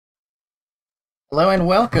Hello and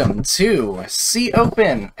welcome to C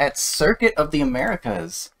Open at Circuit of the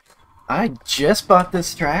Americas. I just bought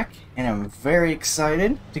this track and I'm very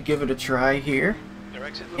excited to give it a try here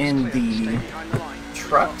in the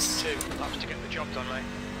trucks.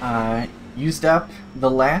 Used up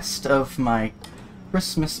the last of my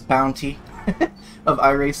Christmas bounty of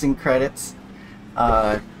iRacing credits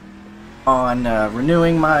on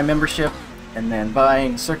renewing my membership and then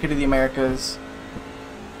buying Circuit of the Americas.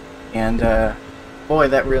 And boy,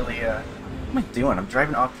 that really what am I doing? I'm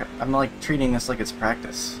driving off track. I'm like treating this like it's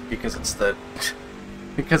practice because it's the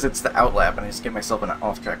outlap and I just get myself an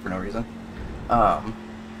off track for no reason.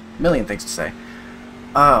 Million things to say.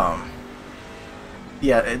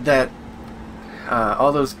 Yeah, that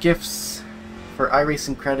all those gifts for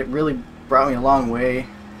iRacing credit really brought me a long way,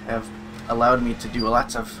 have allowed me to do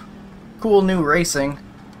lots of cool new racing,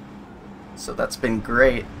 so that's been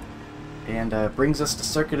great. And brings us to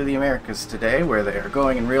Circuit of the Americas today, where they are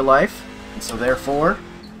going in real life, and so therefore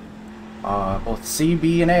both C,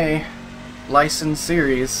 B, and A licensed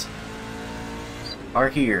series are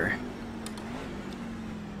here.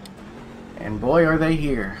 And boy, are they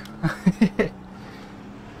here.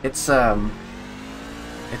 It's been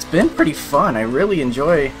pretty fun. I really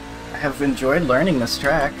have enjoyed learning this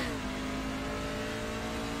track.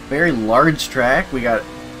 Very large track. We got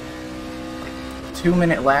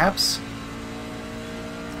 2-minute laps.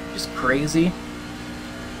 Just crazy.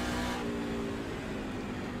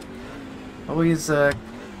 Always kind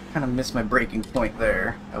of miss my braking point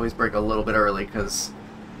there. I always brake a little bit early because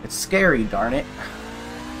it's scary, darn it.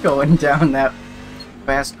 Going down that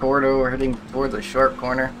fast corridor, heading towards a sharp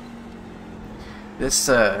corner. This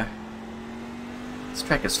track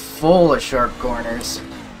is full of sharp corners.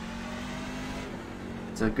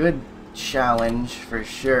 It's a good challenge for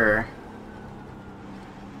sure.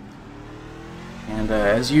 And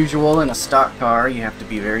as usual in a stock car, you have to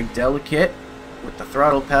be very delicate with the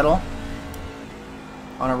throttle pedal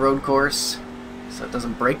on a road course so it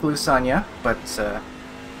doesn't break loose on you. But the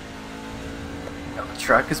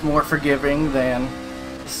truck is more forgiving than,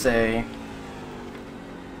 say,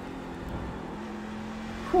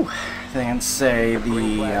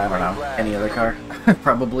 the I don't know, any other car.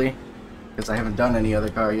 Probably, because I haven't done any other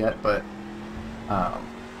car yet, but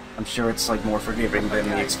I'm sure it's like more forgiving than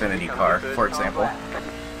the Xfinity car, for example.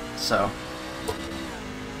 So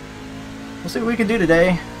we'll see what we can do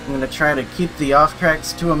today. I'm going to try to keep the off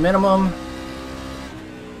tracks to a minimum.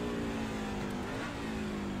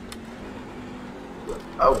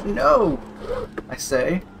 Oh no! I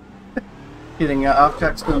say. Getting off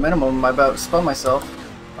tracks to a minimum, I'm about to spun myself.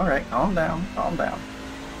 Alright, calm down, calm down.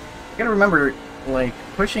 You gotta remember, like,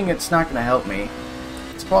 pushing it's not going to help me.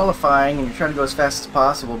 Qualifying and you're trying to go as fast as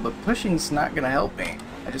possible, but pushing's not gonna help me.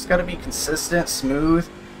 I just gotta be consistent, smooth.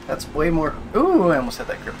 That's way more. Ooh, I almost hit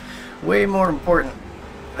that grip. Way more important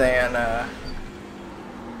than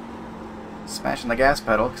smashing the gas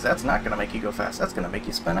pedal, because that's not gonna make you go fast. That's gonna make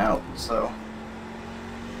you spin out. So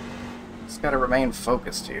just gotta remain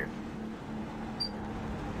focused here.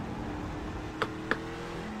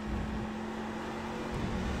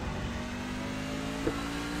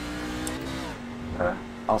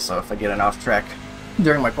 Also, if I get an off track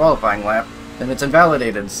during my qualifying lap, then it's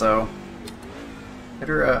invalidated, so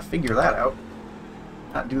better figure that out.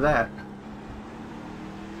 Not do that.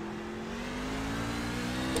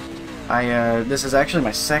 This is actually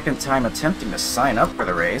my second time attempting to sign up for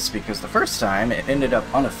the race, because the first time it ended up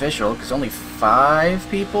unofficial, because only 5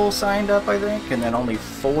 people signed up, I think, and then only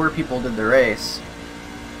 4 people did the race.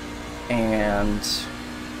 And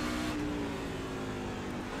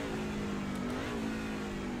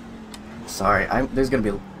sorry, there's going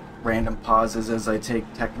to be random pauses as I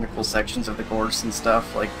take technical sections of the course and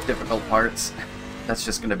stuff, like difficult parts. That's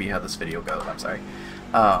just going to be how this video goes, I'm sorry.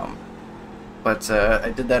 But I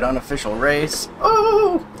did that unofficial race.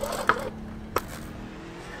 Oh!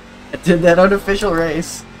 I did that unofficial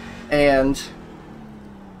race, and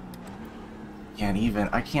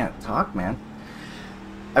I can't talk, man.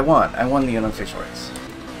 I won the unofficial race.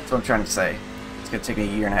 That's what I'm trying to say. It's going to take me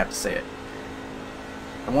a year and a half to say it.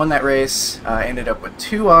 I won that race. I ended up with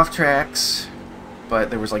 2 off tracks,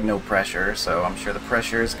 but there was like no pressure, so I'm sure the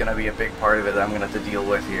pressure is going to be a big part of it that I'm going to have to deal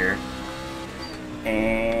with here.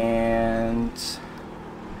 And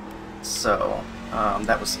so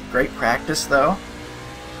that was great practice, though.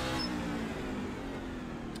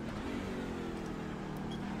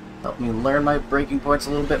 Helped me learn my braking points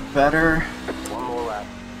a little bit better. One more lap.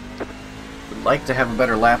 Would like to have a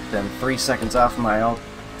better lap than 3 seconds off my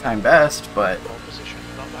all-time best, but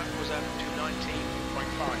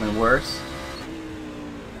been worse.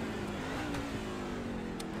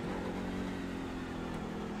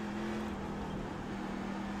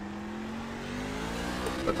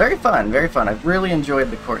 But very fun, very fun. I've really enjoyed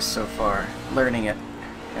the course so far, learning it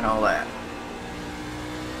and all that.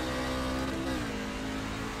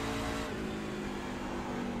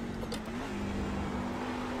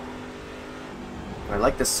 I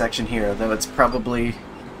like this section here, though it's probably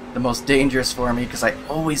the most dangerous for me because I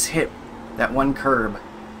always hit that one curb.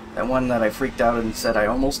 That one that I freaked out and said I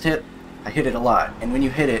almost hit. I hit it a lot. And when you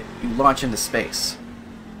hit it, you launch into space.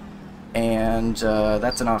 And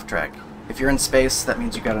that's an off track. If you're in space, that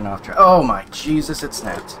means you got an off track. Oh my Jesus, it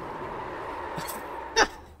snapped.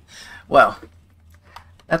 Well,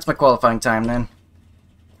 that's my qualifying time then.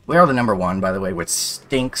 We are the number 1, by the way, which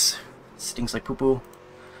stinks. Stinks like poo-poo.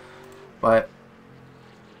 But,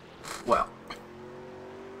 well,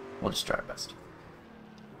 we'll just try our best.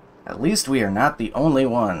 At least we are not the only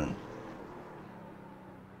one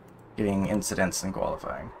getting incidents in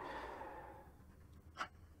qualifying.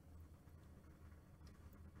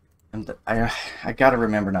 And I gotta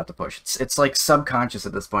remember not to push. It's like subconscious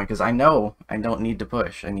at this point, because I know I don't need to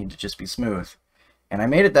push. I need to just be smooth. And I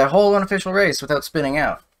made it that whole unofficial race without spinning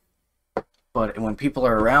out. But when people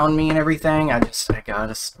are around me and everything, I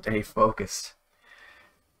gotta stay focused.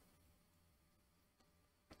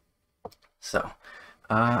 So,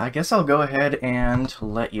 I guess I'll go ahead and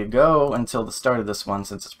let you go until the start of this one,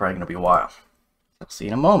 since it's probably going to be a while. I'll see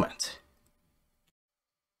you in a moment.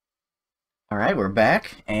 Alright, we're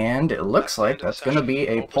back, and it looks like that's going to be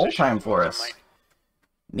a pole time for us.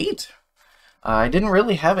 Neat. I didn't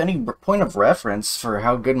really have any point of reference for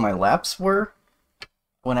how good my laps were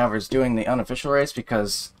when I was doing the unofficial race,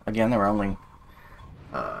 because, again, there were only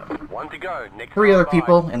 3 other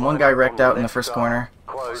people, and one guy wrecked out in the first corner.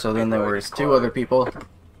 So then there was 2 other people,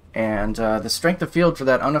 and the strength of field for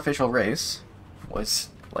that unofficial race was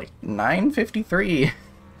like 953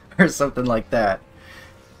 or something like that.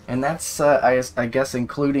 And that's, I guess,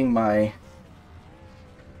 including my...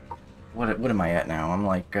 What am I at now? I'm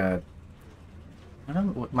like,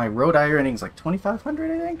 my road ironing is like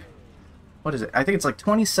 2,500, I think? What is it? I think it's like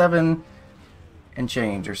 27 and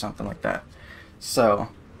change or something like that. So...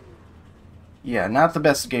 yeah, not the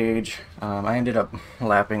best gauge. I ended up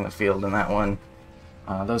lapping the field in that one.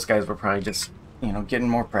 Those guys were probably just, you know, getting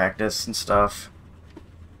more practice and stuff.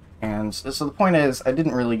 And so the point is, I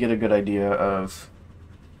didn't really get a good idea of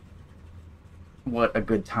what a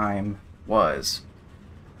good time was.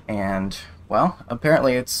 And, well,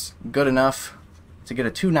 apparently it's good enough to get a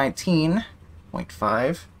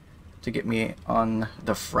 2:19.5 to get me on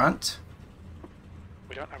the front.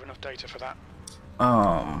 We don't have enough data for that.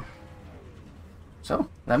 So,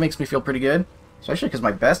 that makes me feel pretty good. Especially because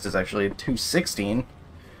my best is actually 2:16.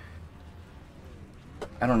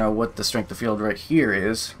 I don't know what the strength of field right here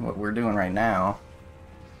is, what we're doing right now.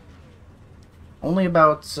 Only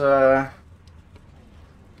about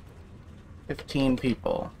 15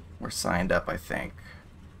 people were signed up, I think.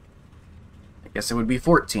 I guess it would be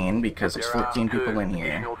 14 because there's 14 people in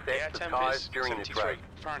here. Yeah, 10 viz, 73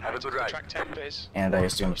 Fahrenheit. Track 10 viz. And I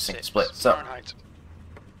assume it's split. So, Fahrenheit.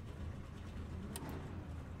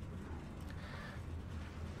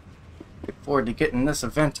 look forward to getting this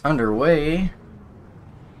event underway.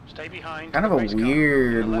 Stay behind. Kind of a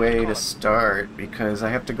weird way to start because I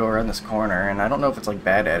have to go around this corner, and I don't know if it's like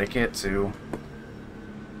bad etiquette to...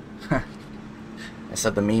 I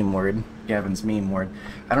said the meme word, Gavin's meme word.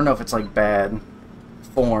 I don't know if it's like bad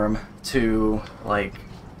form to like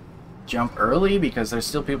jump early because there's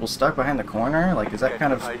still people stuck behind the corner. Like, is that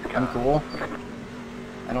kind of uncool?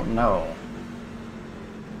 I don't know.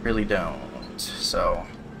 Really don't. So,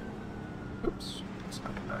 oops, it's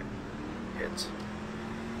not gonna hit.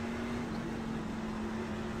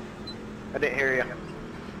 I didn't hear you.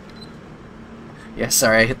 Yeah,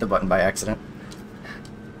 sorry, I hit the button by accident.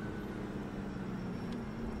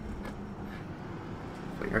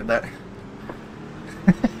 You heard that?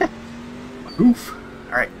 Oof.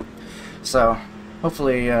 Alright. So,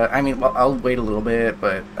 hopefully, I mean, well, I'll wait a little bit,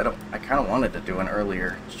 but I kind of wanted to do an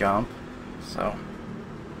earlier jump, so,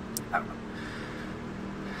 I don't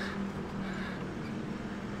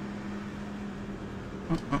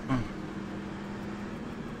know.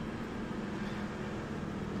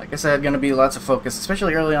 Like I said, going to be lots of focus,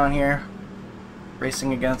 especially early on here.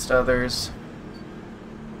 Racing against others.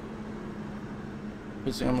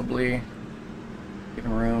 Presumably.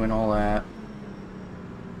 Giving room and all that.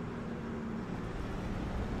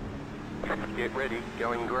 Get ready,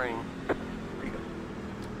 going green. There you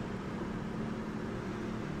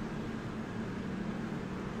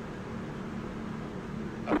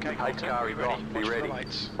go. Okay, Hey, car is off. Be Watch ready. the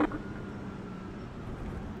lights.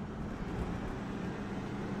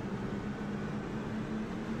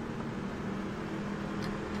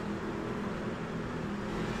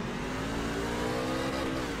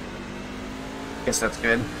 Guess that's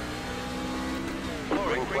good.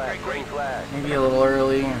 Green flag, green flag. Maybe a little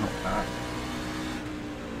early. I hope not.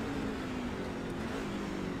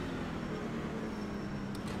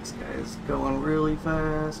 This guy's going really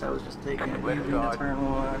fast. I was just taking it Left easy to side. turn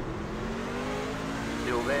one.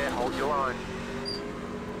 Still there, hold your line.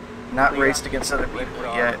 Not Clear. raced against other people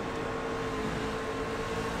side. yet.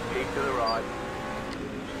 Keep to the right.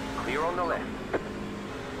 Clear on the left.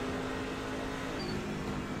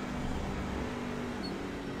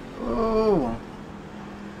 Oh,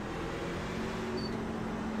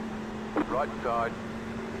 Right side.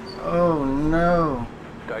 oh no.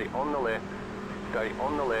 Stay on the left. Stay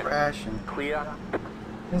on the left. Crashing. Clear.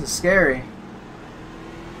 This is scary.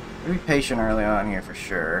 Be patient early on here for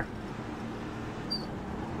sure.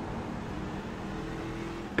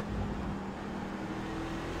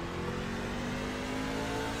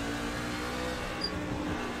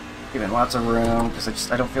 Giving lots of room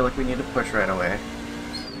because I don't feel like we need to push right away.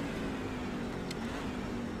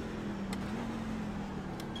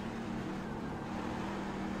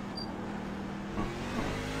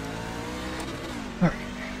 Alright,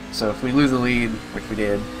 so if we lose the lead, which we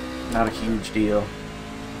did, not a huge deal.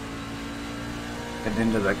 Get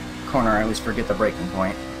into the corner, I always forget the braking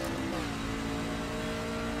point.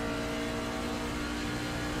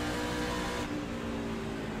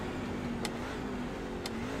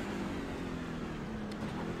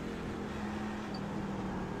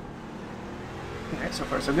 Alright, so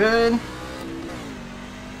far so good.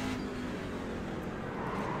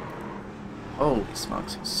 Holy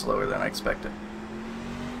smokes, he's slower than I expected.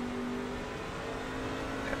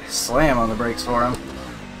 Slam on the brakes for him.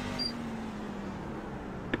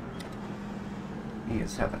 He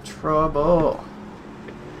is having trouble.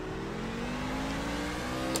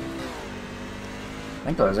 I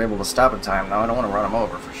think I was able to stop in time though. I don't want to run him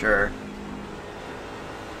over for sure.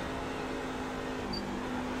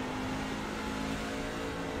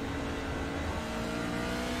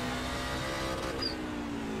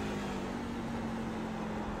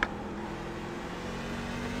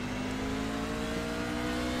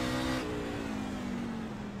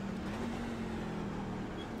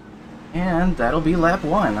 And that'll be lap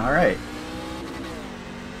 1, alright.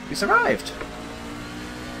 We survived!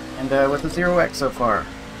 And with a 0x so far,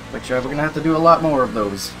 which we're gonna have to do a lot more of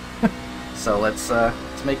those. So let's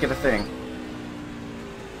make it a thing.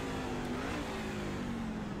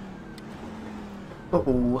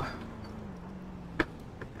 Uh-oh.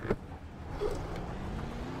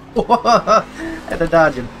 Had to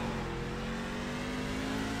dodge him.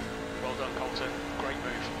 Well done, Colton. Great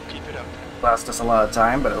move. Keep it up. Lost us a lot of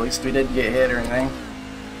time, but at least we didn't get hit or anything.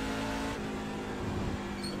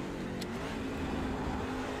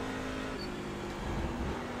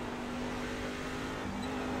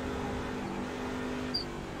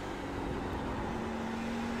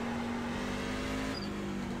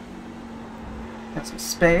 Got some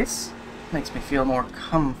space. Makes me feel more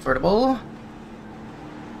comfortable.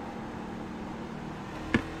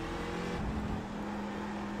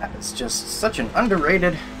 That is just such an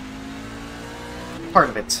underrated part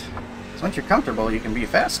of it. Because once you're comfortable, you can be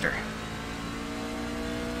faster.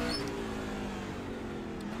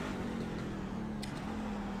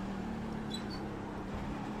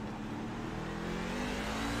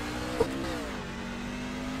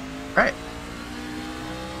 Right.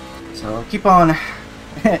 So keep on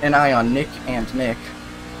an eye on Nick and Nick.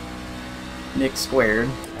 Nick squared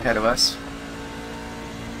ahead of us.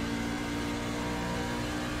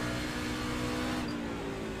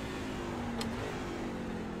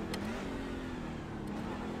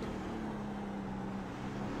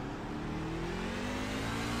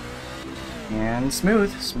 And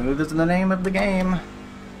smooth. Smooth is the name of the game.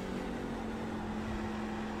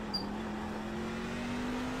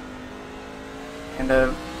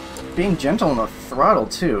 And being gentle on the throttle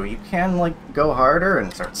too. You can like go harder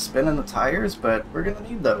and start spinning the tires, but we're gonna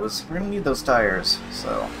need those. We're gonna need those tires.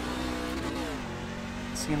 So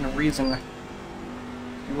seeing the reason to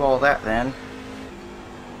do all that then.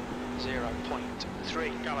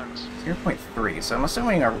 0.3 gallons. 0.3. So I'm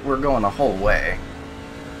assuming we're going the whole way.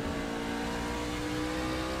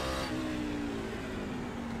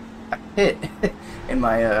 I hit in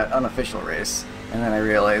my unofficial race, and then I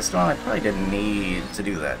realized, well, I probably didn't need to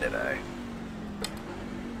do that, did I?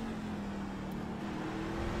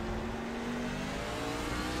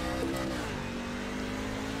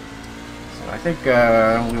 So I think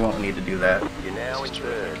we won't need to do that. You're now in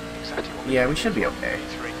third. Exactly what Yeah, we should be okay.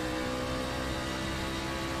 3.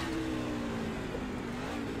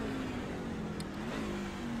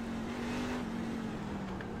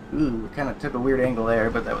 Ooh, kind of took a weird angle there,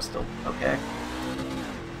 but that was still okay.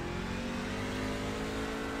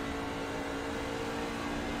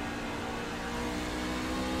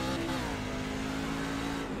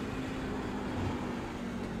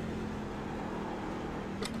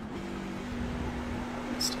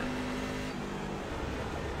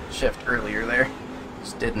 shift earlier there.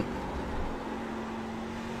 Just didn't.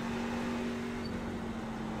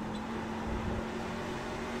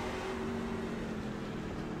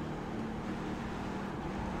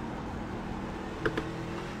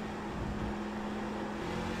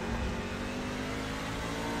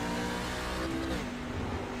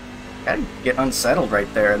 Gotta get unsettled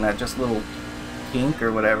right there in that just little kink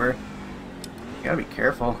or whatever. You gotta be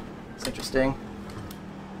careful. It's interesting.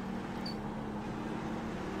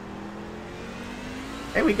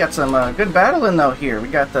 Hey, we got some good battling though here. We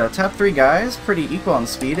got the top 3 guys, pretty equal on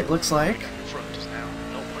speed it looks like.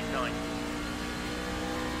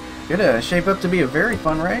 Could shape up to be a very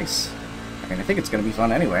fun race. I mean, I think it's gonna be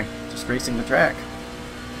fun anyway, just racing the track.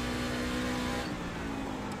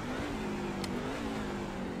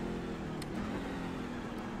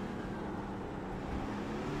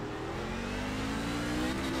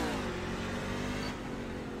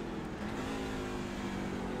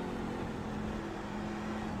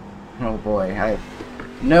 Oh boy, I have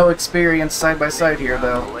no experience side by side here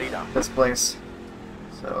though, this place.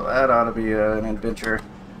 So that ought to be an adventure.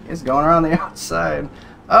 He's going around the outside.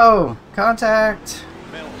 Oh, contact!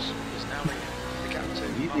 Mills is now the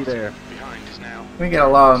captain. Easy there. Behind is now. We got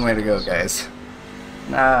a long way to go, guys.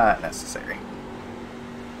 Not necessary.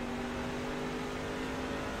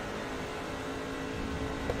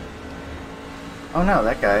 Oh no,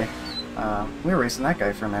 that guy. We were racing that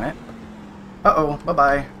guy for a minute. Uh-oh,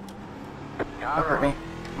 bye-bye. Don't hurt me.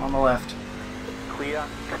 I'm on the left. Clear.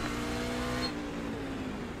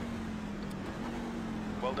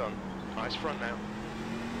 Well done. Nice front now.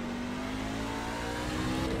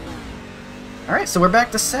 Alright, so we're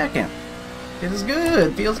back to second. Feels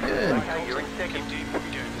good, feels good. Okay, you're in Keep second. doing what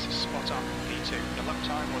you're doing. This is spot on. P2. The lap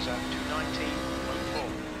time was at 2:19.4.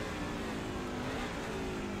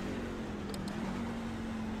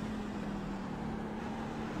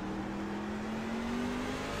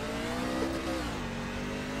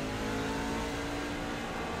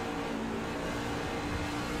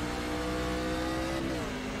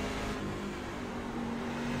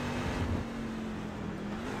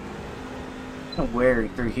 I'm wary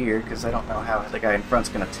through here because I don't know how the guy in front's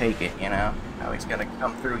going to take it, you know? How he's going to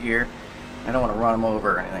come through here. I don't want to run him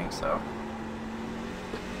over or anything, so...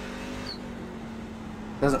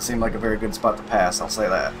 Doesn't seem like a very good spot to pass, I'll say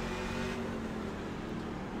that.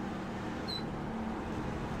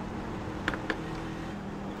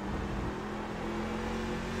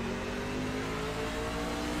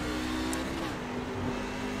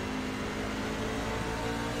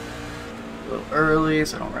 A little early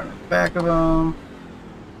so I don't run in the back of him.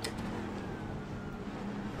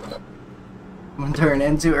 I'm gonna turn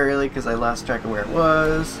in too early because I lost track of where it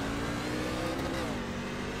was.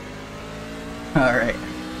 Alright.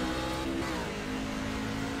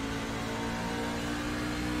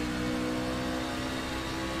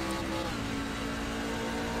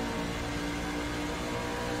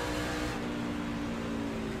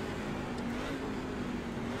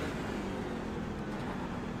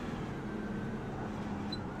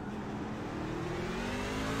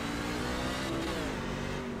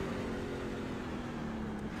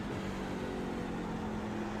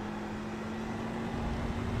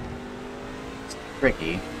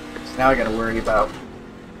 Tricky. So now I gotta worry about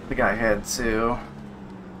the guy ahead too.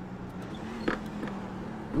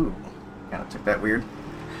 Ooh, kinda took that weird.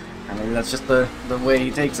 Or maybe that's just the way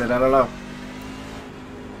he takes it, I don't know.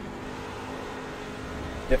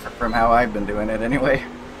 Different from how I've been doing it anyway.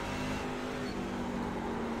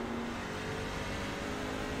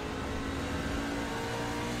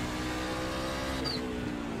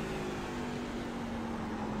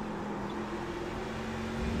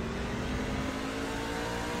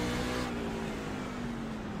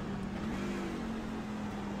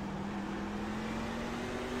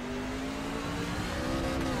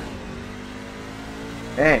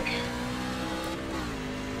 Hey.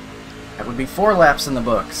 That would be 4 laps in the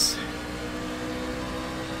books.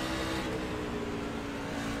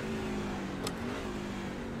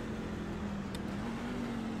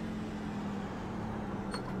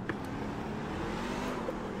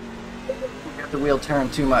 Got the wheel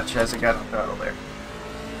turned too much as it got on throttle there.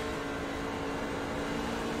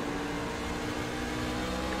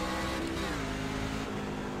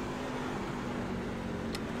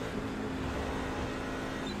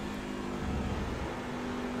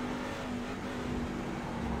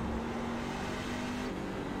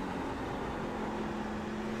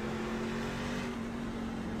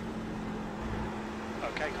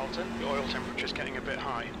 Okay, Colton, the oil temperature's getting a bit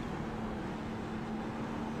high.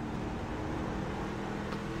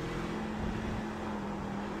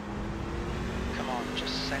 Come on,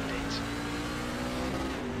 just send it.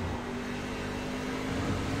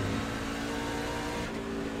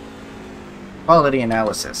 Quality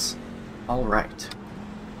analysis. All right.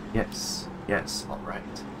 Yes. Yes. All right.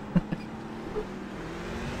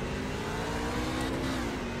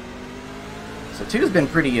 So 2's been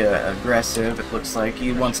pretty aggressive. It looks like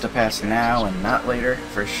he wants to pass now and not later,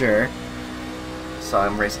 for sure. Saw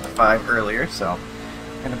him racing the 5 earlier, so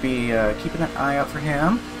gonna be keeping an eye out for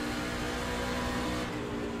him.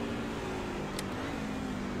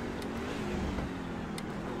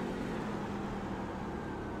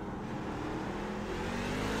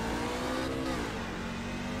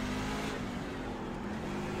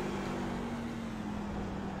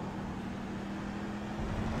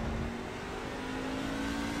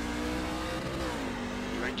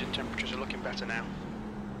 Your engine temperatures are looking better now.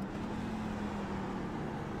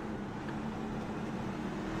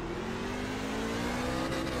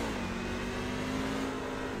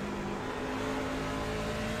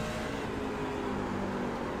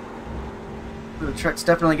 The truck's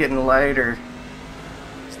definitely getting lighter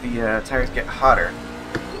as the tires get hotter.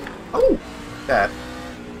 Oh! Bad.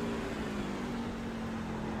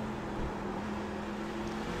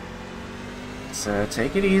 So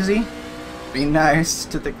take it easy. Be nice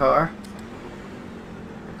to the car.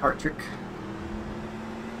 The cart trick.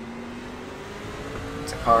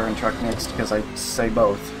 It's a car and truck mixed because I say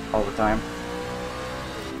both all the time.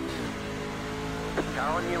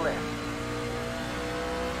 Car on your left.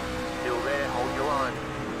 Still there, hold your line.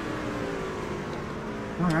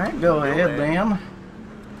 Alright, go ahead, Liam.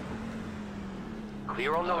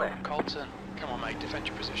 Clear on the Hello, left. CotA. Come on, mate, defend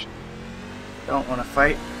your position. Don't want to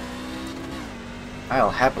fight. I'll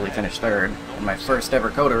happily finish 3rd in my first ever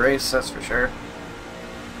CotA race, that's for sure.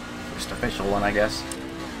 First official one, I guess.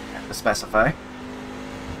 Have to specify.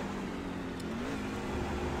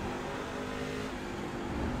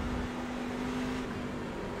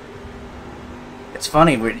 It's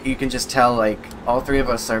funny, you can just tell, like, all 3 of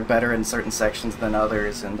us are better in certain sections than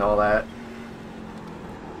others and all that.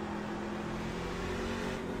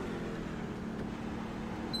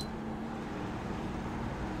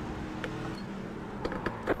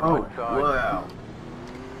 Oh, wow.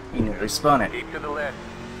 He nearly spun it. Keep to the left.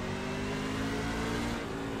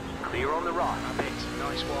 Clear on the right. Have it.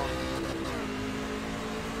 Nice one.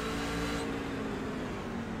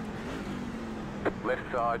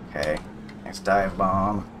 Left side. Okay, nice dive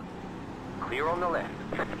bomb. Clear on the left.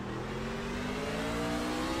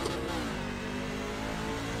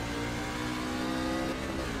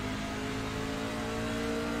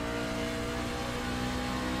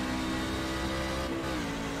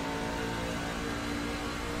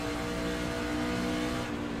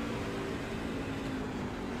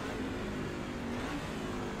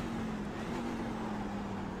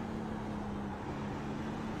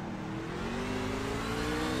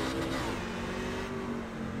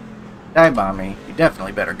 Dive bomb me, you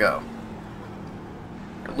definitely better go.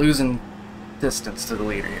 You're losing distance to the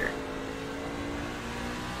leader here.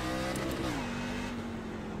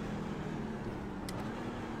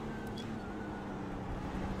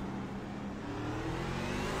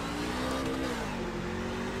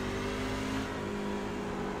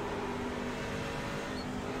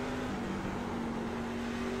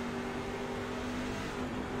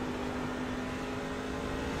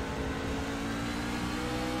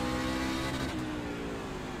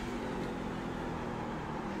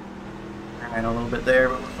 A little bit there,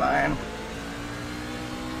 but we're fine.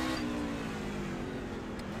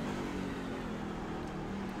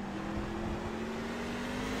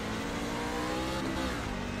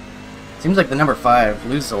 Seems like the number 5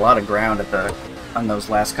 loses a lot of ground on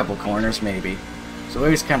those last couple corners, maybe. So we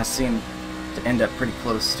always kind of seem to end up pretty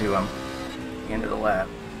close to him at the end of the lap.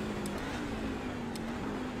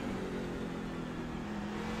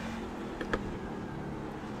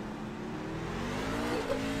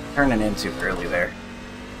 Turning in too early there.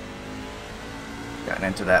 Gotten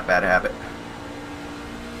into that bad habit.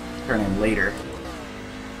 Turn in later.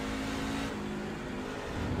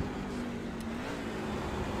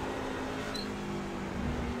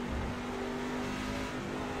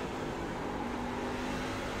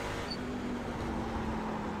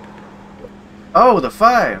 Oh, the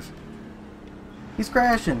 5! He's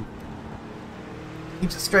crashing.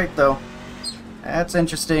 Keeps it straight though. That's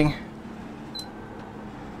interesting.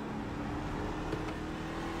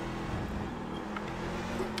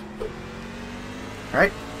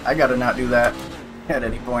 Right? I gotta not do that at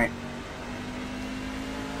any point.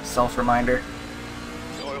 Self-reminder.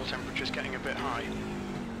 The oil temperature's getting a bit high.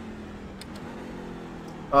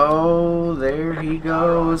 Oh, there he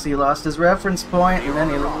goes. He lost his reference point, and then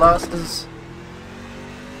he lost his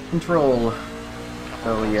control.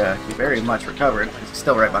 So he very much recovered. He's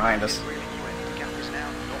still right behind us. The gap is now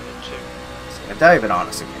 0.2. gonna dive it on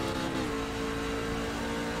us again.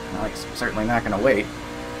 Well, he's certainly not gonna wait.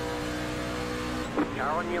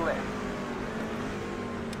 Car on your left.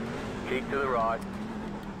 Keep to the right.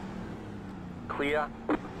 Clear.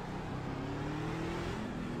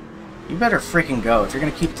 You better freaking go if you're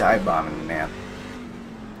gonna keep dive bombing me, man.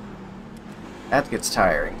 That gets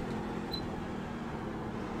tiring.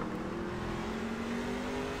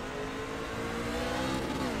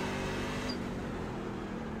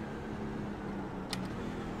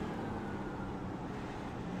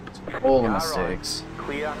 All the Car mistakes. right.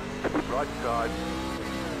 Clear. Right side.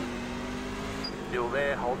 Still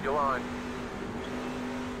there. Hold your line.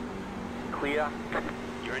 Clear.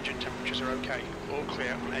 Your engine temperatures are okay. All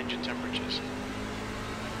clear on engine temperatures.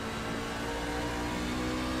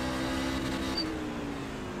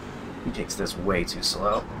 He takes this way too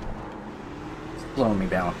slow. It's slowing me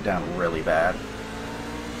down really bad.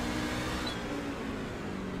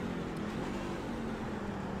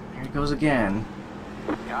 Here he goes again.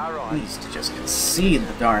 Car He right. needs to just concede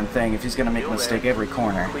the darn thing if he's gonna make a mistake every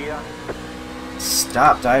corner. Clear.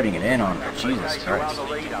 Stop diving it in on me, Jesus Okay, you are Christ. the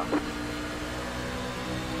leader.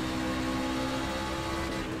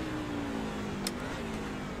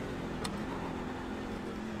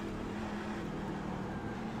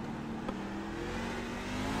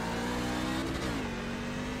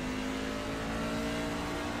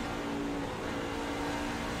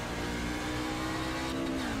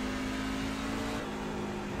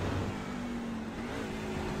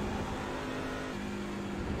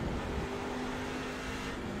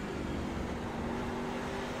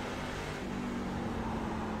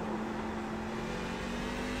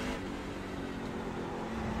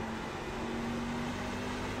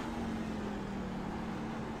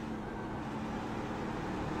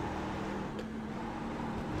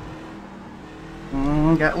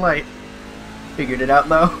 Got light. Figured it out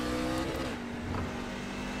though.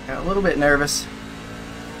 Got a little bit nervous.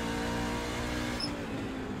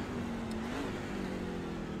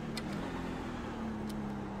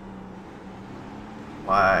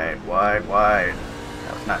 Wide, wide, wide.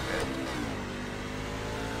 That was not good.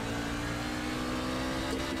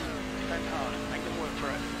 Defend hard. Make them work for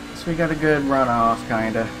it. So we got a good runoff,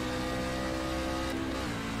 kinda.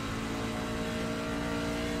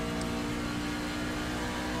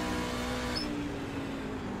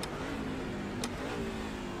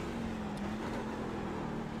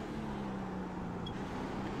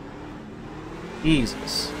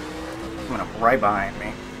 Jesus. Coming up right behind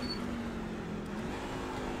me.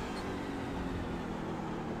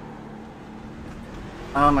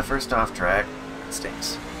 Oh, my first off track. It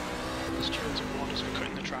stinks. The stewards have warned us for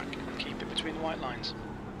cutting the track. Keep it between the white lines.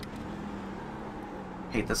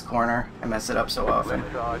 Hate this corner. I mess it up so often.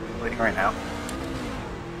 Left side. Waiting right now.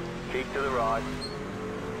 Keep to the right.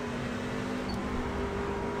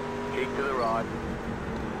 Keep to the right.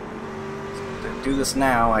 To do this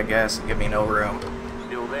now, I guess, and give me no room.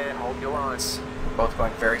 Still there. Hold your lines. We're both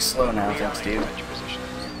going very slow now, thanks to you. Change position.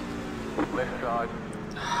 Left side.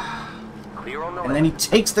 Clear on the And then he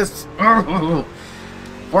takes this.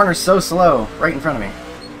 Corner's so slow, right in front of me.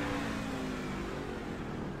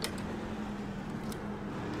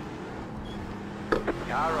 left.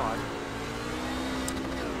 Car right.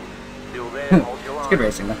 Still there. Hold your line. It's good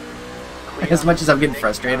racing, though. Clear. As much as I'm getting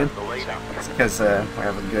frustrated, The leader. it's because we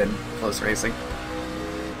have a good close racing.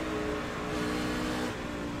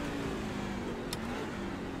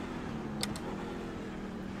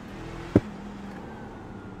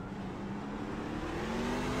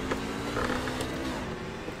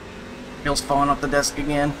 Wheels falling off the desk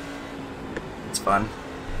again. It's fun.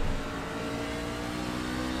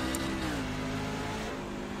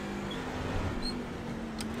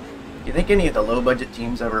 Do you think any of the low-budget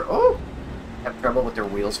teams ever have trouble with their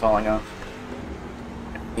wheels falling off?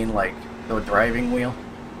 I mean, like the driving wheel,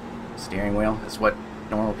 steering wheel is what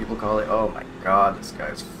normal people call it. Oh my God, this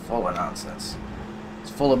guy's full of nonsense.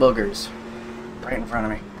 It's full of boogers, right in front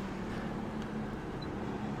of me.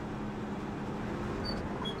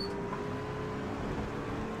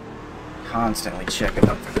 Constantly checking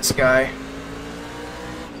up for this guy.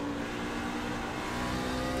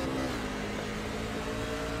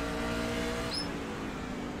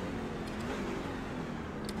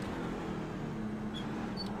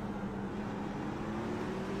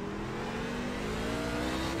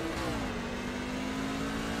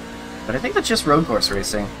 But I think that's just road course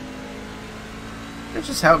racing. That's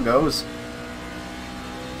just how it goes.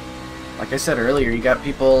 Like I said earlier, you got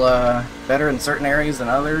people better in certain areas than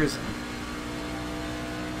others.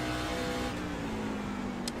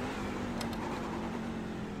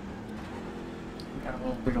 Got a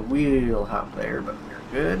little bit of wheel hop there, but we're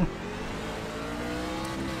good.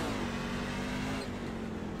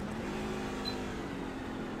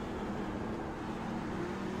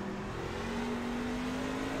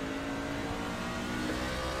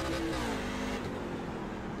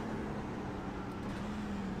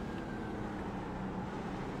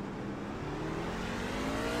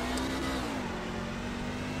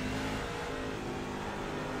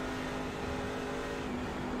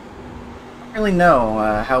 really know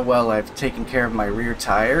how well I've taken care of my rear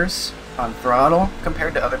tires on throttle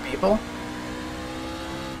compared to other people.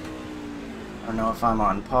 I don't know if I'm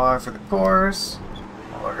on par for the course,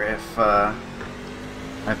 or if I've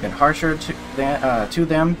been harsher to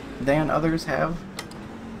them than others have.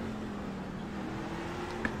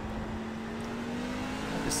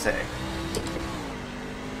 What to say?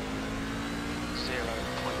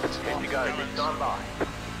 0.1 Good to go. This time by.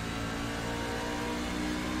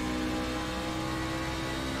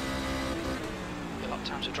 Your lap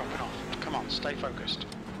times are dropping off. Come on, stay focused.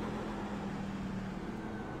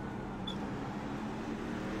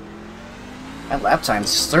 My lap times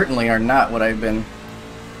certainly are not what I've been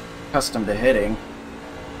accustomed to hitting.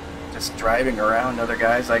 Just driving around other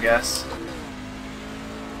guys, I guess.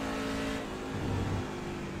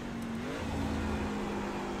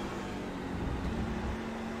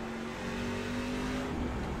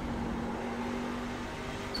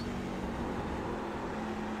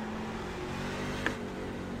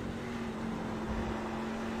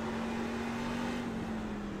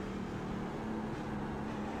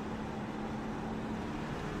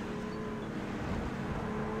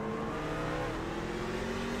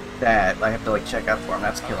 That I have to like check out for him.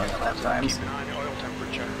 That's killing the lap times. Keep an eye on the oil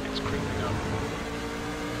temperature. It's creeping up.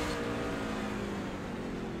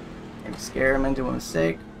 Maybe scare him into a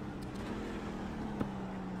mistake.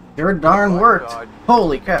 Sure darn worked.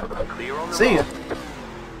 Holy cow. Clear on the See ya.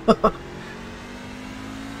 Come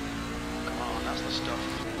on, that's the stuff.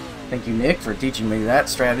 Thank you, Nick, for teaching me that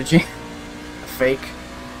strategy. Fake.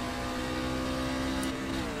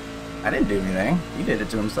 I didn't do anything. He did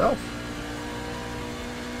it to himself.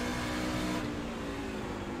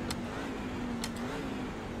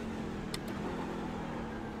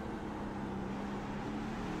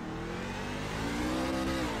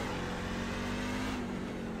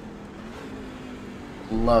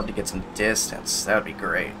 Love to get some distance. That would be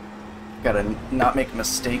great. Gotta not make a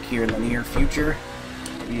mistake here in the near future.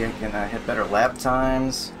 Maybe I can hit better lap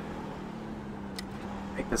times.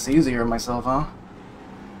 Make this easier on myself, huh?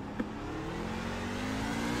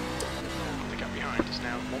 The gap behind is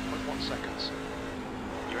now 1.1 seconds.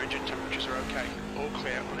 Your engine temperatures are okay. All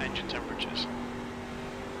clear on engine temperatures.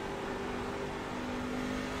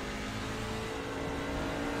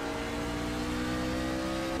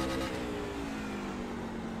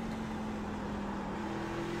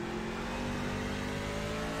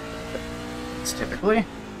 Typically.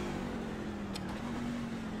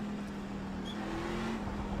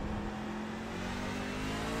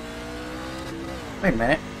 Wait a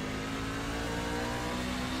minute.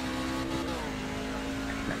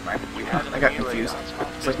 Never mind. I got confused.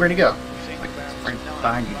 It's like, where'd he go? Think Like, about right nine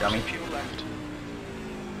behind you, laps dummy. of fuel left.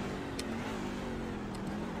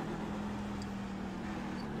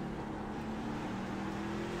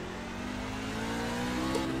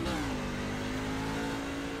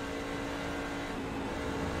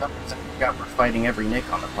 God, we're fighting every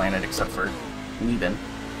Nick on the planet except for Neben.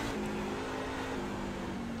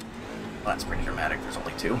 Well, that's pretty dramatic. There's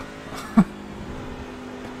only two.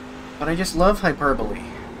 But I just love hyperbole.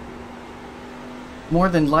 More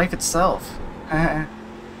than life itself. Get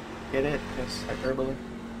it? It's hyperbole.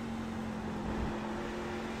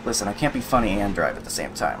 Listen, I can't be funny and drive at the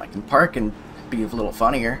same time. I can park and be a little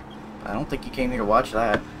funnier. I don't think you came here to watch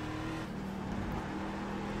that.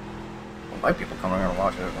 Why people come around and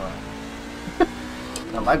watch it?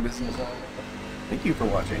 Not my business. Thank you for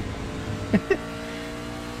watching.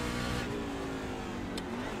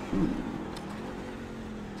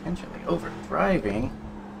 Potentially over driving.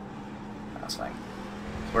 That's fine.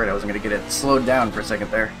 I was worried I wasn't going to get it slowed down for a second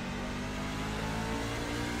there.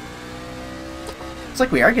 Looks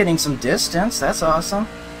like we are getting some distance. That's awesome.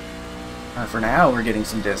 For now, we're getting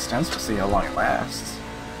some distance. We'll see how long it lasts.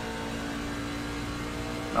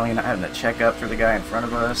 Oh, you're not having to check up for the guy in front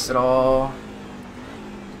of us at all.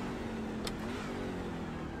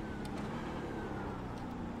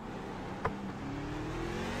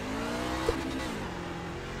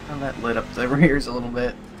 And that lit up the rears a little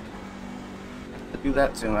bit. Don't do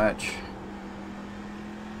that too much.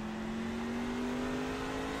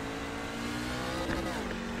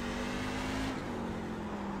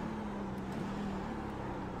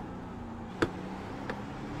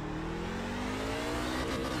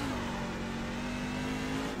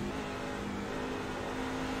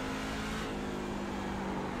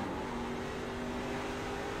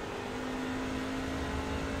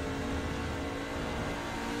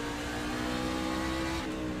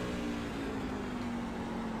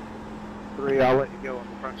 I'll let you go on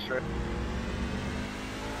the front strip.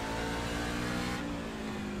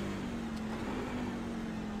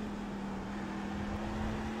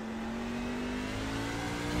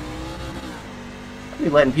 You're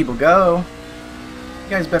letting people go. You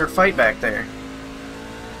guys better fight back there.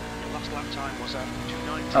 Your last lap time was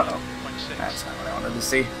 2:19.26. That's not what I wanted to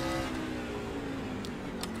see.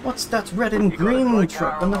 What's that red and green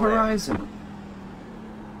truck on the horizon?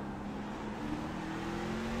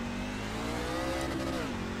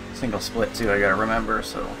 Single split too, I gotta remember,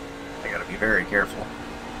 so I gotta be very careful.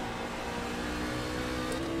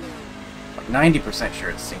 Like 90% sure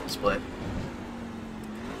it's single split.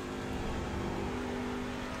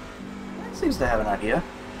 Seems to have an idea.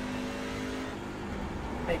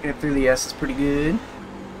 Making it through the S is pretty good.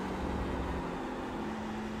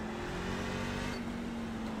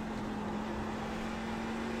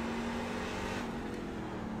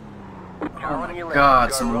 Oh my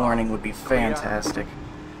god, some warning would be fantastic.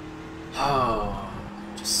 Oh,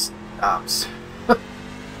 just stops.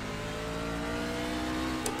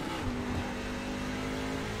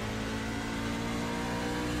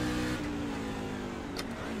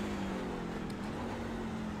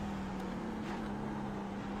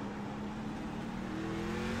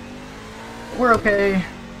 We're okay.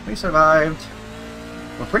 We survived.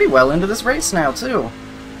 We're pretty well into this race now, too.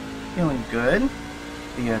 Feeling good.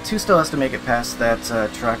 The 2 still has to make it past that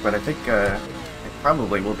truck, but I think it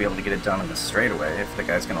probably will be able to get it done in the straightaway if the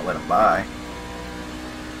guy's going to let him by.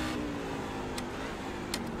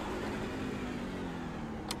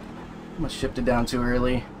 Almost shifted down too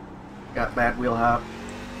early. Got bad wheel hop.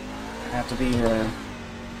 Have to be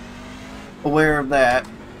aware of that.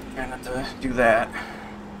 Try not to do that.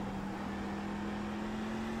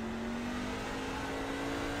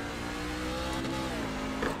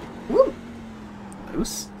 Woo!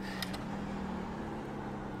 Loose.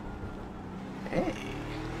 Hey.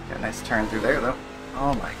 Got a nice turn through there, though.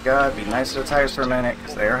 Oh my god, be nice to the tires for a minute,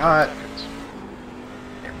 because they're hot.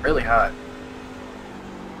 They're really hot.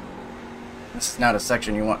 This is not a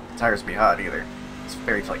section you want the tires to be hot, either. It's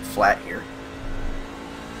very, like, flat here.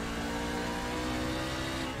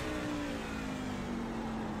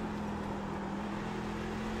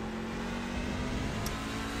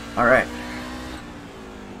 Alright.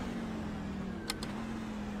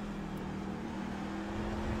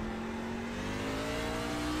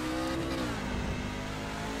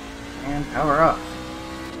 And power off.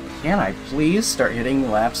 Can I please start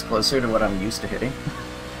hitting laps closer to what I'm used to hitting?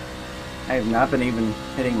 I have not been even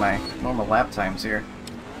hitting my normal lap times here.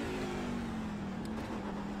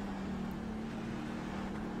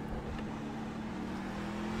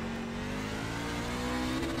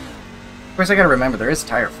 Of course, I gotta remember there is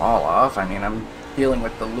tire fall off. I mean, I'm dealing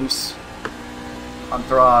with the loose on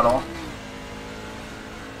throttle.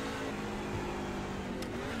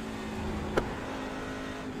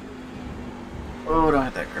 Oh, don't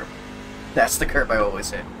hit that curb. That's the curb I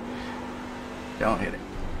always hit. Don't hit it.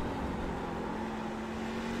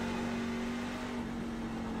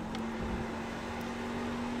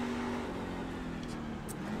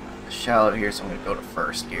 Shallow here, so I'm gonna go to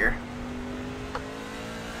first gear.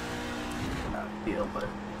 Not a deal, but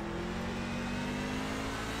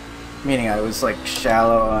meaning I was like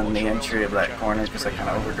shallow on the entry of that corner because I kind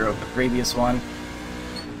of overdrove the previous one.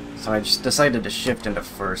 So I just decided to shift into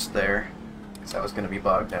first there because I was gonna be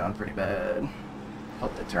bogged down pretty bad.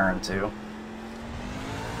 Hope the turn too.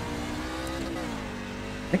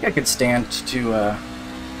 I think I could stand to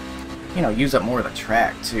you know, use up more of the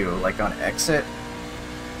track too, like on exit.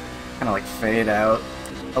 Kind of like fade out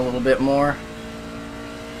a little bit more.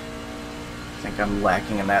 I think I'm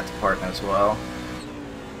lacking in that department as well.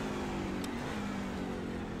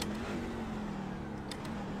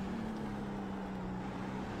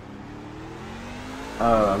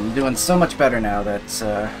 I'm doing so much better now that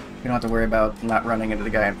we don't have to worry about not running into the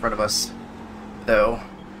guy in front of us, though,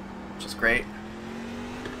 which is great.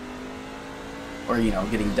 Or, you know,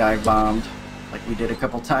 getting dive bombed like we did a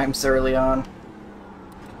couple times early on.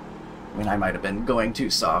 I mean, I might have been going too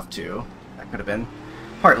soft, too. That could have been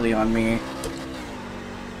partly on me.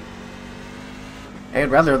 I'd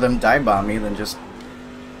rather them dive bomb me than just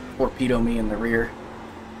torpedo me in the rear.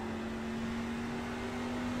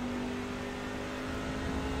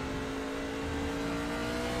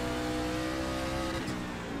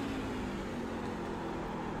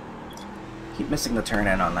 Keep missing the turn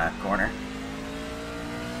in on that corner.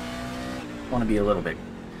 Want to be a little bit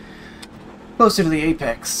closer to the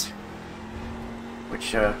apex.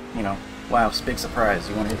 Which, you know, wow, it's a big surprise.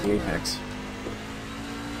 You want to hit the apex.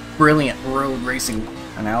 Brilliant road racing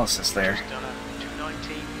analysis there.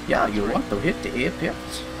 Yeah, you want to hit the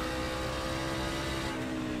apex.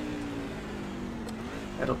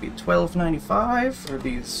 That'll be $12.95 for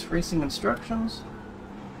these racing instructions.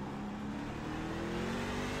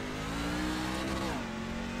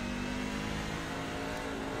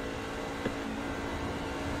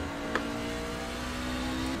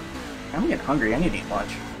 I'm getting hungry. I need to eat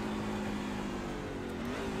lunch.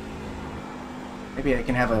 Maybe I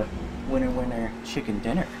can have a winner chicken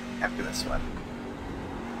dinner after this one.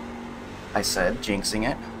 I said, jinxing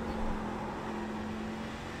it.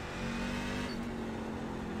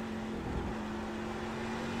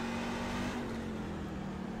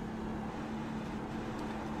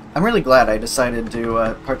 I'm really glad I decided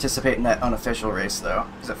to participate in that unofficial race, though.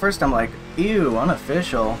 Because at first I'm like, ew,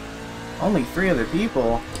 unofficial. Only 3 other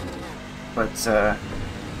people. But it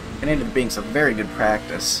ended up being some very good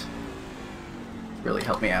practice. It really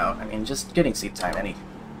helped me out. I mean, just getting seat time at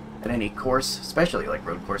any course, especially like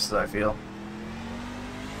road courses, I feel.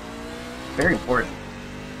 Very important.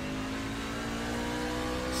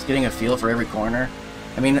 Just getting a feel for every corner.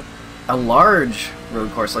 I mean, a large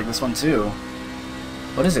road course like this one, too.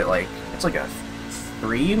 What is it like? It's like a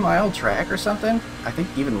 3-mile track or something? I think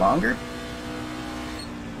even longer.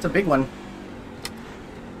 It's a big one.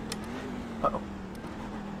 Uh-oh.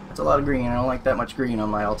 That's a lot of green. I don't like that much green on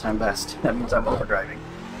my all-time best. That means I'm overdriving.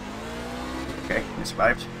 Okay, I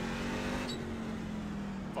survived.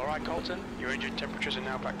 Alright, Colton, your engine temperatures are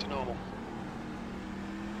now back to normal.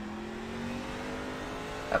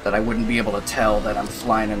 Not that I wouldn't be able to tell that I'm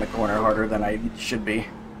flying in the corner harder than I should be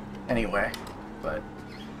anyway, but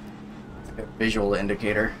it's a visual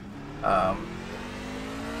indicator.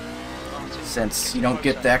 Since you don't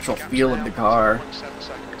get the actual feel of the car,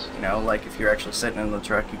 you know, like if you're actually sitting in the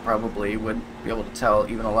truck, you probably would be able to tell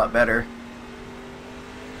even a lot better.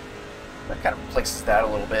 That kind of replaces that a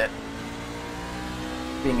little bit.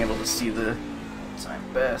 Being able to see the time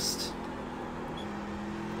best.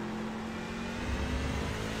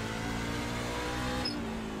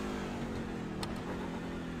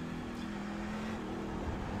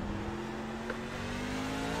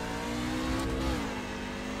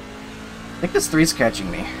 I think this 3's catching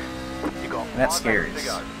me. And that scares me.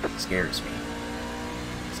 It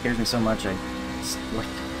scares me so much I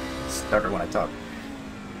stutter when I talk.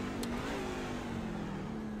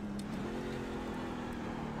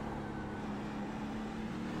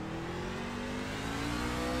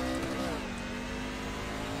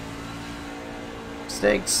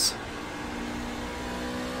 Mistakes.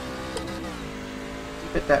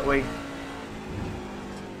 Keep it that way.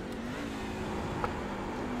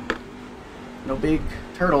 No big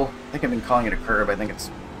turtle. I think I've been calling it a curb. I think it's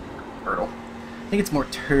turtle. I think it's more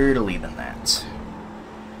turtley than that.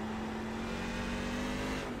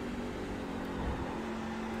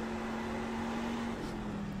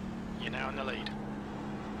 You're now in the lead.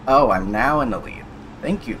 Oh, I'm now in the lead.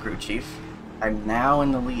 Thank you, crew chief. I'm now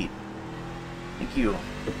in the lead. Thank you.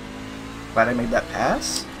 Glad I made that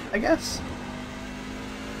pass, I guess.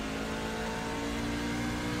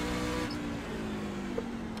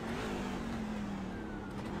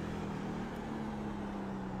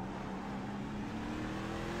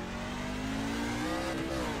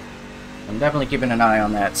 I'm definitely keeping an eye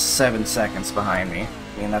on that 7 seconds behind me.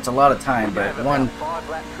 I mean, that's a lot of time, but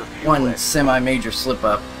one semi-major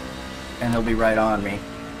slip-up, and he'll be right on me.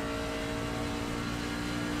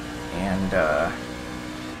 And,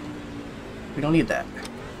 we don't need that.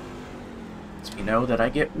 Because we know that I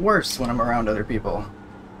get worse when I'm around other people.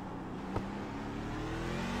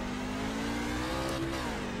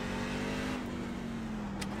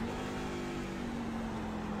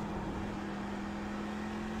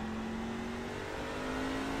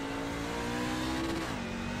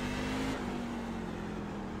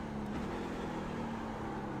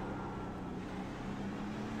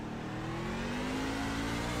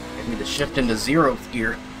 Me to shift into 0th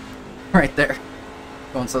gear right there,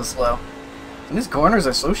 going so slow, and these corners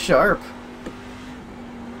are so sharp.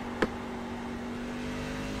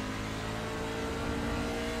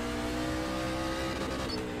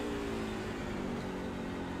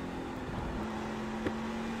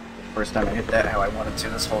 First time I hit that how I wanted to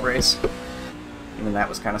this whole race, even that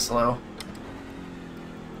was kind of slow.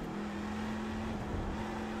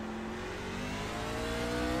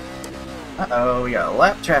 Uh-oh, we got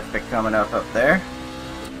lap traffic coming up there.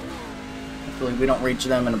 Hopefully we don't reach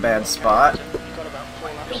them in a bad spot.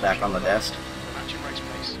 Go back on the desk.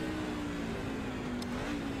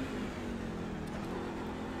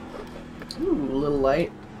 Ooh, a little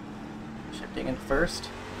light. Shifting in first.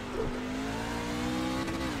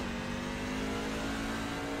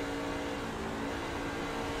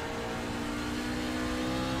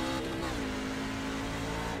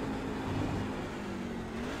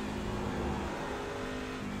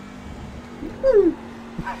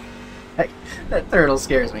 Hey, that turtle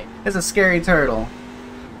scares me. It's a scary turtle.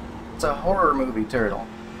 It's a horror movie turtle.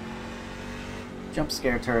 Jump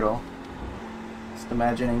scare turtle. Just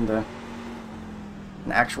imagining the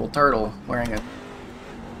an actual turtle wearing a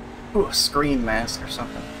scream mask or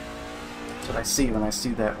something. That's what I see when I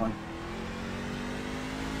see that one.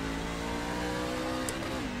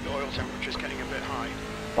 The oil temperature's getting a bit high.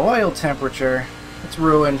 Oil temperature. It's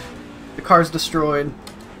ruined. The car's destroyed.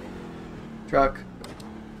 Truck.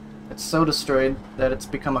 It's so destroyed that it's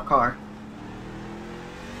become a car.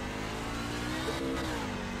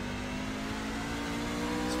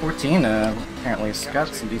 It's 14 apparently has got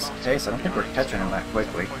some decent pace. I don't think we're catching him that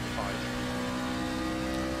quickly.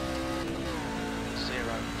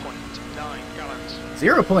 0.9 gallons.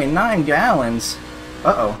 0.9 gallons?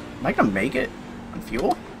 Uh-oh. Am I gonna make it on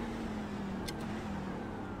fuel?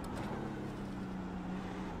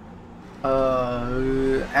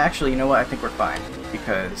 Actually, you know what? I think we're fine,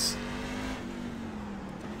 because...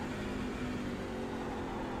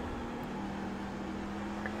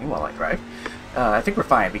 while I drive. I think we're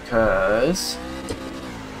fine, because...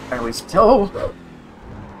 I always tell...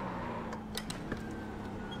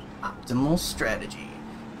 optimal strategy.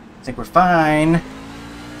 I think we're fine,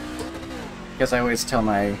 because I always tell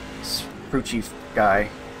my crew chief guy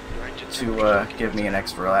to give me an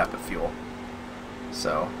extra lap of fuel.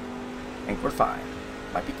 So, I think we're fine.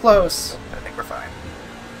 Might be close, but I think we're fine.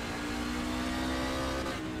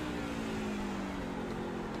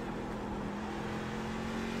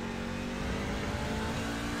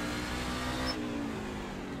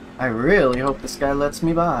 I really hope this guy lets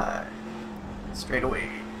me by. Straight away.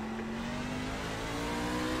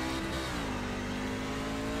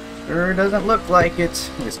 Sure doesn't look like it.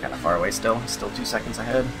 He's kind of far away still. He's still 2 seconds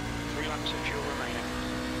ahead. 3 laps of fuel remaining.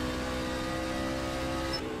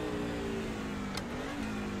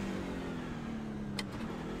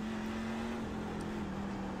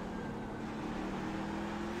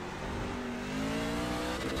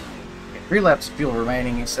 Okay, 3 laps of fuel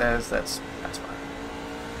remaining, he says. That's fine.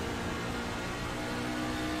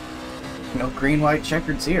 No green, white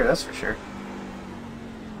checkers here, that's for sure.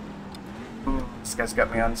 This guy's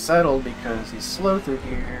got me unsettled because he's slow through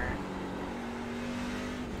here.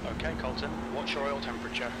 Okay, Colton, what's your oil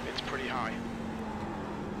temperature? It's pretty high.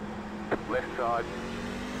 Left side.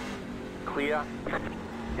 Clear. Okay,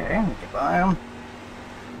 we get by him.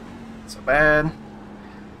 Not so bad. I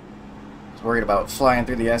was worried about flying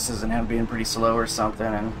through the S's and him being pretty slow or something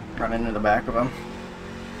and running into the back of him.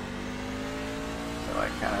 So I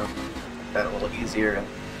kind of made that a little easier. And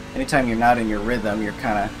anytime you're not in your rhythm, you're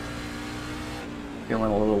kind of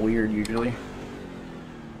feeling a little weird usually.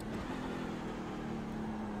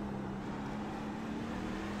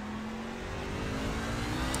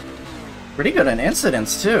 Pretty good on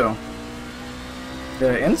incidents too.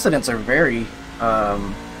 The incidents are very,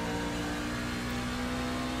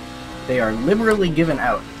 they are liberally given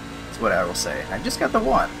out, is what I will say. I just got the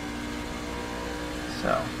one.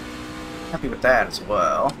 So, happy with that as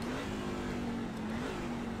well.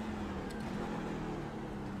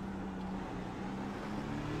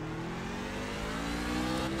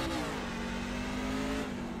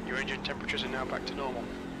 Your engine temperatures are now back to normal.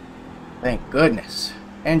 Thank goodness.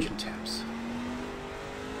 Engine temps.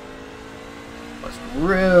 Was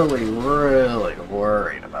really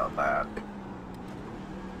worried about that.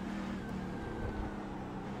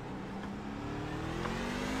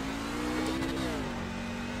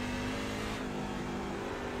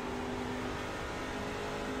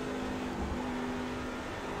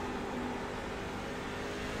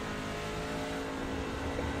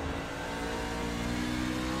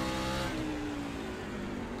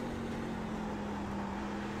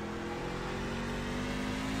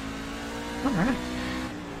 Alright.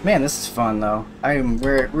 Man, this is fun though.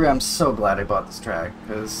 I'm so glad I bought this track,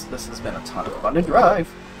 because this has been a ton of fun to drive.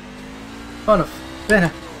 Been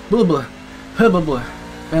a blah blah blah blah.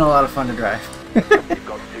 Been a lot of fun to drive. You've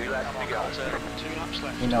got 2 laps to go. 2 laps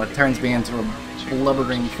left. You know, it turns me into a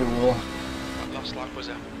blubbering fool. That last lap was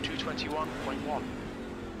a 221.1.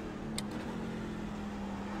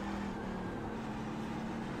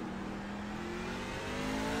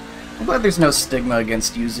 I'm glad there's no stigma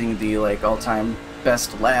against using the like all-time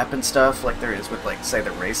best lap and stuff like there is with like say the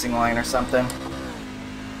racing line or something.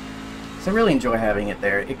 So I really enjoy having it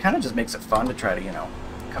there. It kind of just makes it fun to try to, you know,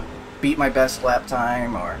 beat my best lap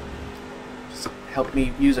time or just help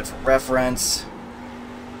me use it for reference.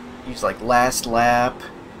 Use like last lap.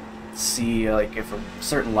 See like if a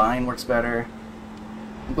certain line works better.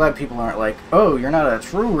 I'm glad people aren't like, oh, you're not a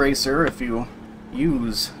true racer if you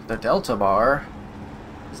use the delta bar.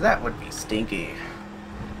 That would be stinky.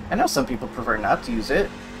 I know some people prefer not to use it,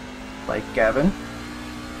 like Gavin.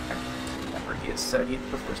 I remember he has said he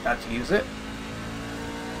prefers not to use it.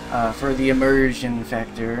 For the immersion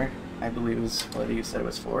factor, I believe is what he said it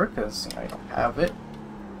was for, because you know, I don't have it.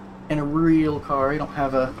 in a real car. You don't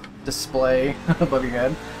have a display above your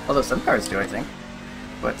head. Although some cars do, I think.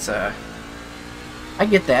 But, I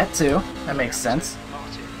get that, too. That makes sense.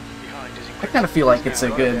 Martin, behind is I kind of feel like it's a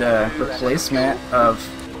good replacement of,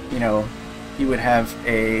 you know, you would have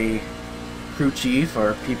a crew chief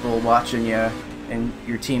or people watching you and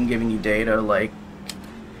your team giving you data like,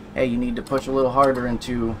 hey, you need to push a little harder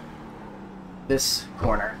into this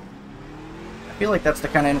corner. I feel like that's the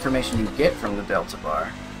kind of information you get from the Delta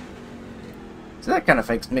bar. So that kind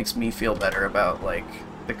of makes me feel better about, like,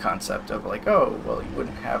 the concept of, like, oh, well, you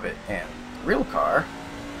wouldn't have it in a real car.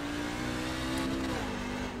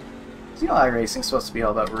 So, you know, iRacing's supposed to be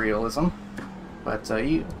all about realism, but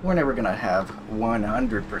we're never going to have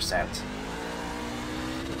 100%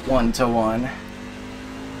 one-to-one.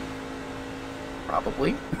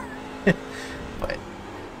 Probably. But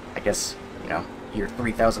I guess, you know, year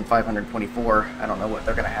 3,524, I don't know what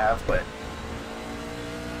they're going to have, but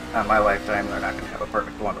on my lifetime, they're not going to have a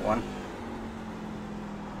perfect one-to-one.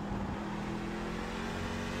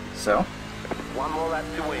 So, One more lap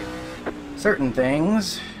to win. certain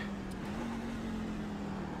things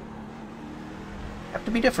have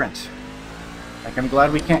to be different. Like, I'm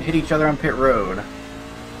glad we can't hit each other on pit road.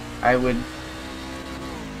 I would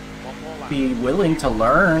one more lap. be willing to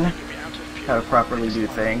learn You'll be out of fuel. how to properly do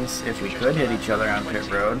things if we could hit each other on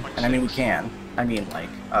pit road. And I mean, we can. I mean, like,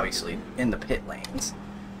 obviously, in the pit lanes.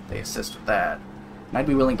 They assist with that. And I'd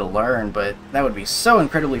be willing to learn, but that would be so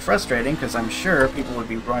incredibly frustrating because I'm sure people would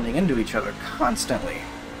be running into each other constantly.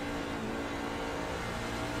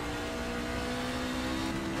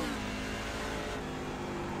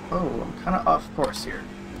 Oh, I'm kind of off course here.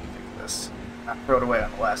 Take this. Not throw it away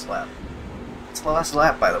on the last lap. It's the last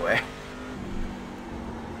lap, by the way.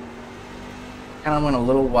 Kind of went a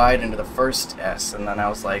little wide into the first S, and then I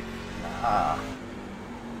was like, nah,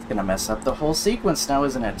 it's gonna mess up the whole sequence now,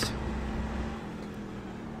 isn't it?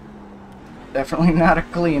 Definitely not a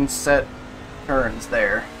clean set turns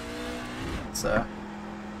there. So,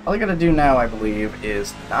 all I gotta do now, I believe,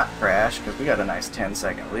 is not crash, because we got a nice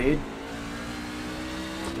 10-second lead.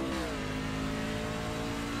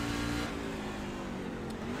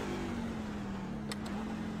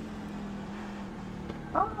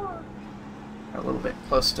 A little bit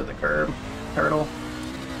close to the curb. Turtle.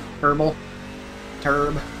 Turble.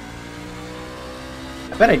 Turb.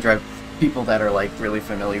 I bet I drive people that are, like, really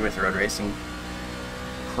familiar with road racing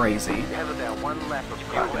crazy. You have about 1 lap of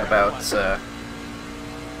fuel. Talking about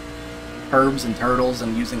herbs and turtles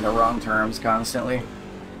and using the wrong terms constantly.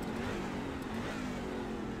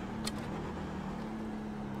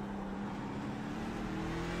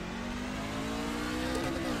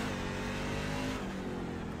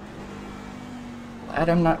 Glad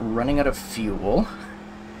I'm not running out of fuel.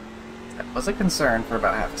 That was a concern for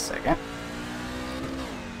about half a second.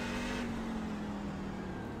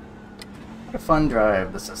 What a fun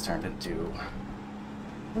drive this has turned into.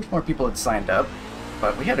 I wish more people had signed up,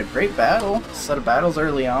 but we had a great battle, set of battles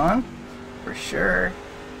early on, for sure.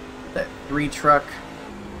 That 3-truck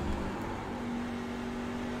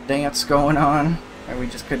dance going on, and we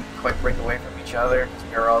just couldn't quite break away from each other.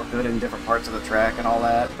 We were all good in different parts of the track and all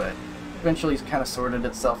that, but eventually it kind of sorted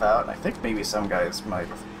itself out, and I think maybe some guys might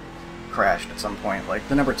have crashed at some point. Like,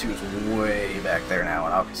 the number 2 is way back there now,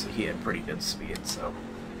 and obviously he had pretty good speed, so.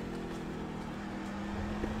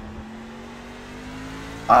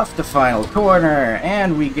 Off the final corner,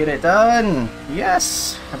 and we get it done!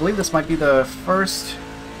 Yes! I believe this might be the first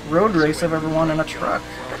road race I've ever won in a truck.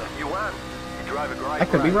 You won. You drive a great I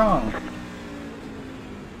could be race. wrong.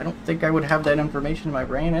 I don't think I would have that information in my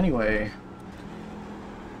brain anyway.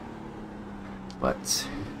 But,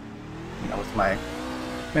 you know, with my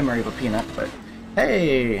memory of a peanut, but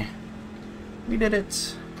hey! We did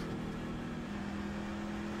it!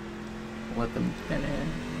 Let them finish.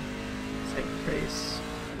 Safe race.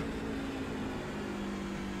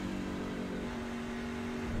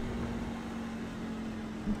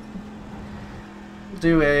 We'll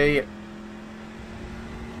do a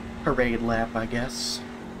parade lap, I guess.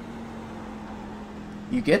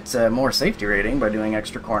 You get more safety rating by doing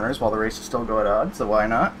extra corners while the race is still going on, so why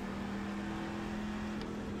not?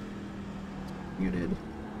 You did.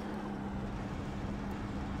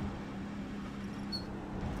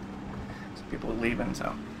 Some people are leaving,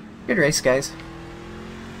 so good race, guys.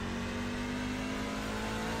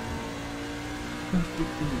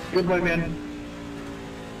 Good luck, man.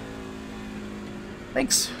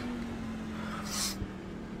 Thanks.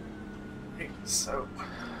 Okay, so.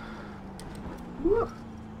 Woo.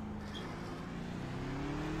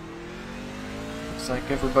 Looks like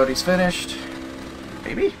everybody's finished.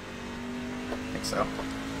 Maybe? I think so.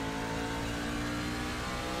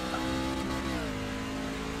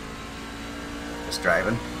 just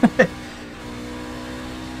driving.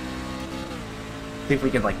 See if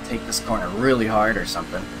we can, like, take this corner really hard or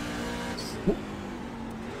something.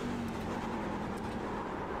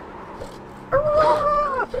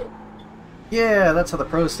 Yeah, that's how the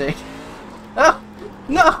pros take. Oh,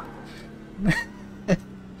 no!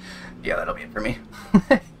 Yeah, that'll be it for me.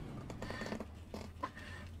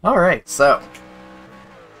 Alright, so.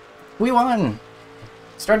 We won!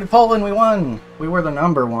 Started pole and we won! We were the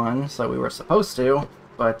number one, so we were supposed to.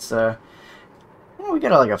 But, we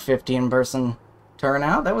got like a 15-person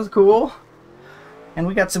turnout. That was cool. And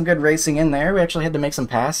we got some good racing in there. We actually had to make some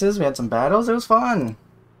passes. We had some battles. It was fun.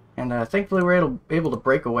 And thankfully we were able to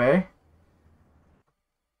break away.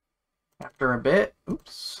 After a bit.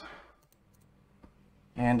 Oops.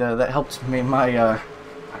 And that helped me, my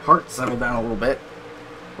heart settle down a little bit.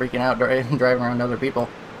 Freaking out driving around other people.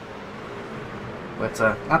 But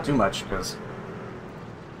not too much, because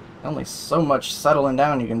only so much settling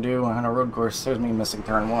down you can do on a road course. There's me missing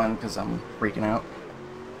turn 1 because I'm freaking out.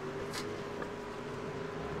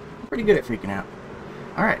 I'm pretty good at freaking out.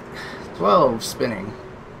 Alright, 12 spinning.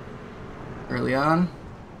 Early on.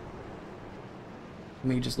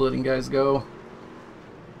 Me just letting guys go.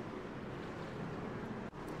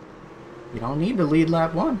 You don't need to lead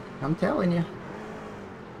lap 1, I'm telling you.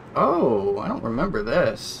 Oh, I don't remember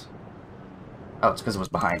this. Oh, it's because it was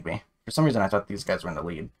behind me. For some reason I thought these guys were in the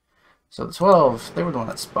lead. So the 12, they were the one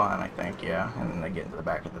that spun, I think, yeah. And then they get into the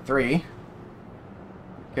back of the 3.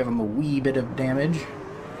 Give them a wee bit of damage.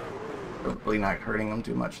 Probably not hurting them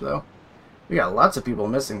too much, though. We got lots of people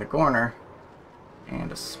missing the corner.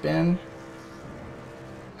 And a spin.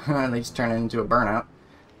 And they just turn it into a burnout.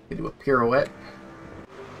 They do a pirouette.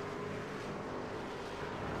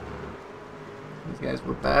 These guys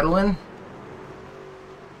were battling.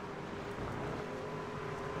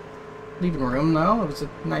 Leaving room, though. It was a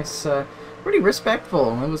nice, pretty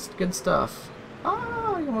respectful. It was good stuff.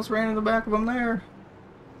 Ah, you almost ran in the back of them there.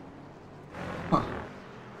 Huh.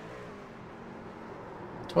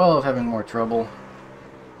 12 having more trouble.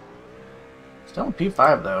 Still in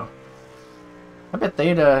P5, though. I bet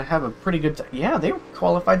they'd have a pretty good time. Yeah, they were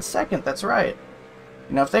qualified second, that's right.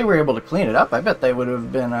 You know, if they were able to clean it up, I bet they would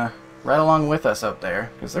have been right along with us up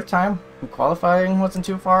there. Because their time in qualifying wasn't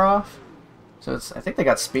too far off. So I think they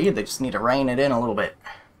got speed, they just need to rein it in a little bit.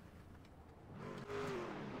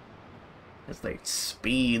 As they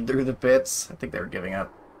speed through the pits, I think they were giving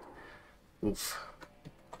up. Oof.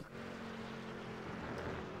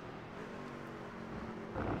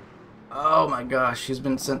 Oh my gosh, she's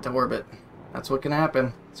been sent to orbit. That's what can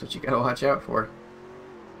happen. That's what you gotta watch out for.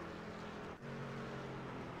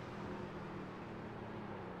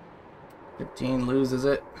 $15 loses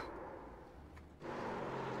it.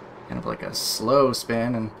 Kind of like a slow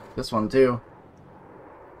spin, and this one too.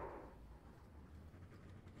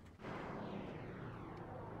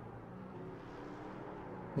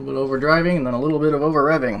 A little bit of overdriving and then a little bit of over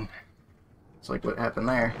revving. It's like what happened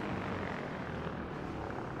there.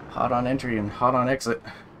 Hot on entry and hot on exit.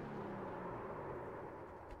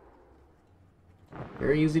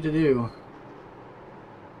 Very easy to do.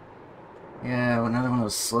 Yeah, another one of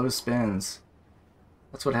those slow spins.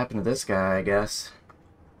 That's what happened to this guy, I guess.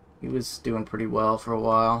 He was doing pretty well for a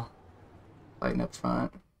while. Fighting up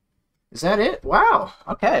front. Is that it? Wow!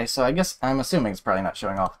 Okay, so I guess I'm assuming it's probably not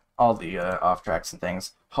showing off all the off tracks and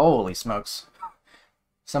things. Holy smokes.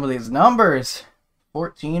 Some of these numbers!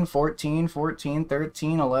 14, 14, 14,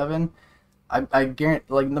 13, 11. I guarantee,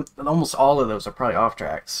 like, almost all of those are probably off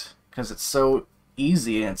tracks. Because it's so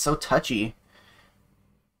easy and it's so touchy.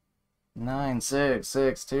 9, 6,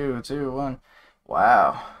 6, 2, 2, 1.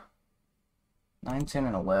 Wow. 9, 10,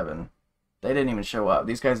 and 11. They didn't even show up.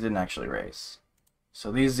 These guys didn't actually race.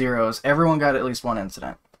 So these zeros, everyone got at least one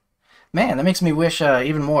incident. Man, that makes me wish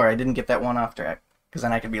even more I didn't get that one off track. Because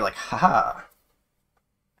then I could be like, haha.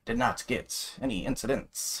 Did not get any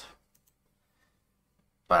incidents.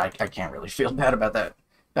 But I can't really feel bad about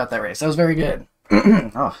that race. That was very good.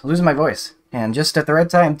 Oh, losing my voice. And just at the right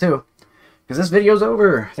time, too. Because this video's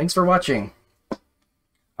over. Thanks for watching.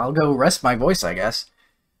 I'll go rest my voice, I guess.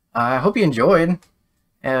 I hope you enjoyed.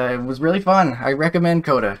 It was really fun. I recommend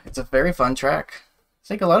CotA. It's a very fun track. I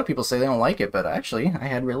think a lot of people say they don't like it, but actually, I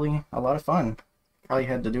had really a lot of fun. Probably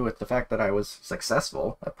had to do with the fact that I was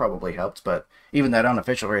successful. That probably helped, but even that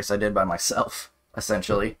unofficial race I did by myself,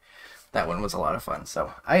 essentially, that one was a lot of fun.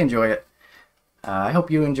 So I enjoy it. I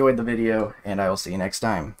hope you enjoyed the video, and I will see you next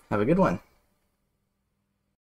time. Have a good one.